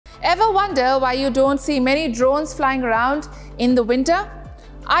Ever wonder why you don't see many drones flying around in the winter?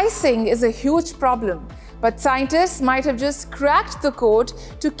 Icing is a huge problem, but scientists might have just cracked the code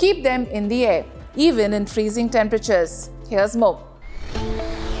to keep them in the air, even in freezing temperatures. Here's more.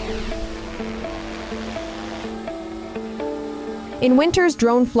 In winters,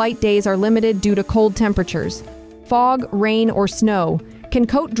 drone flight days are limited due to cold temperatures. Fog, rain, or snow can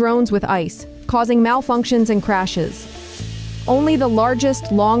coat drones with ice, causing malfunctions and crashes. Only the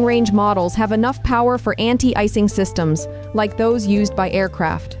largest, long-range models have enough power for anti-icing systems, like those used by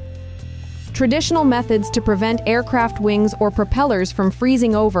aircraft. Traditional methods to prevent aircraft wings or propellers from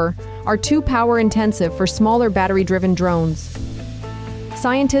freezing over are too power-intensive for smaller battery-driven drones.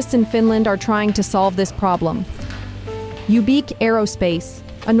 Scientists in Finland are trying to solve this problem. Ubique Aerospace,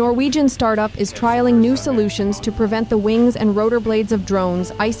 a Norwegian startup, is trialing new solutions to prevent the wings and rotor blades of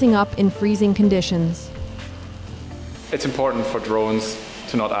drones icing up in freezing conditions. It's important for drones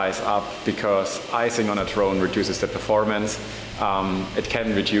to not ice up because icing on a drone reduces the performance. It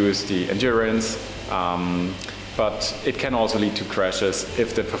can reduce the endurance, but it can also lead to crashes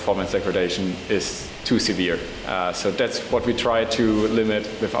if the performance degradation is too severe. So that's what we try to limit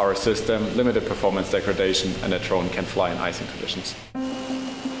with our system, limited performance degradation, and a drone can fly in icing conditions.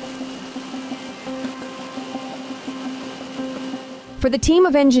 For the team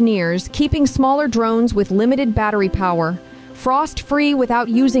of engineers, keeping smaller drones with limited battery power, frost-free without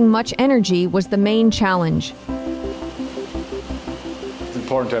using much energy was the main challenge. It's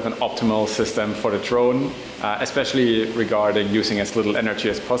important to have an optimal system for the drone, especially regarding using as little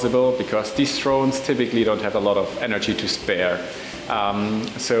energy as possible, because these drones typically don't have a lot of energy to spare.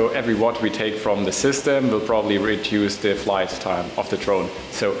 So every watt we take from the system will probably reduce the flight time of the drone.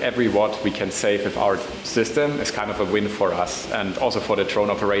 So every watt we can save with our system is kind of a win for us and also for the drone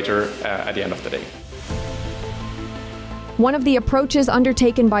operator at the end of the day. One of the approaches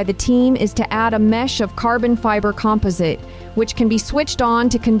undertaken by the team is to add a mesh of carbon fiber composite, which can be switched on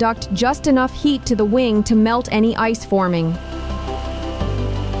to conduct just enough heat to the wing to melt any ice forming.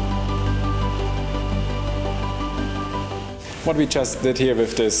 What we just did here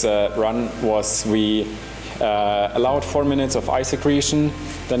with this run was we allowed 4 minutes of ice accretion,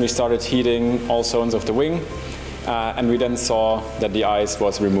 then we started heating all zones of the wing, and we then saw that the ice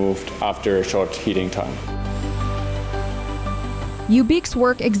was removed after a short heating time. Ubique's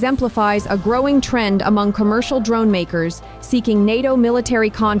work exemplifies a growing trend among commercial drone makers seeking NATO military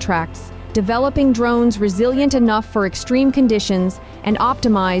contracts, developing drones resilient enough for extreme conditions and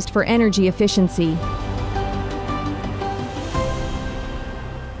optimized for energy efficiency.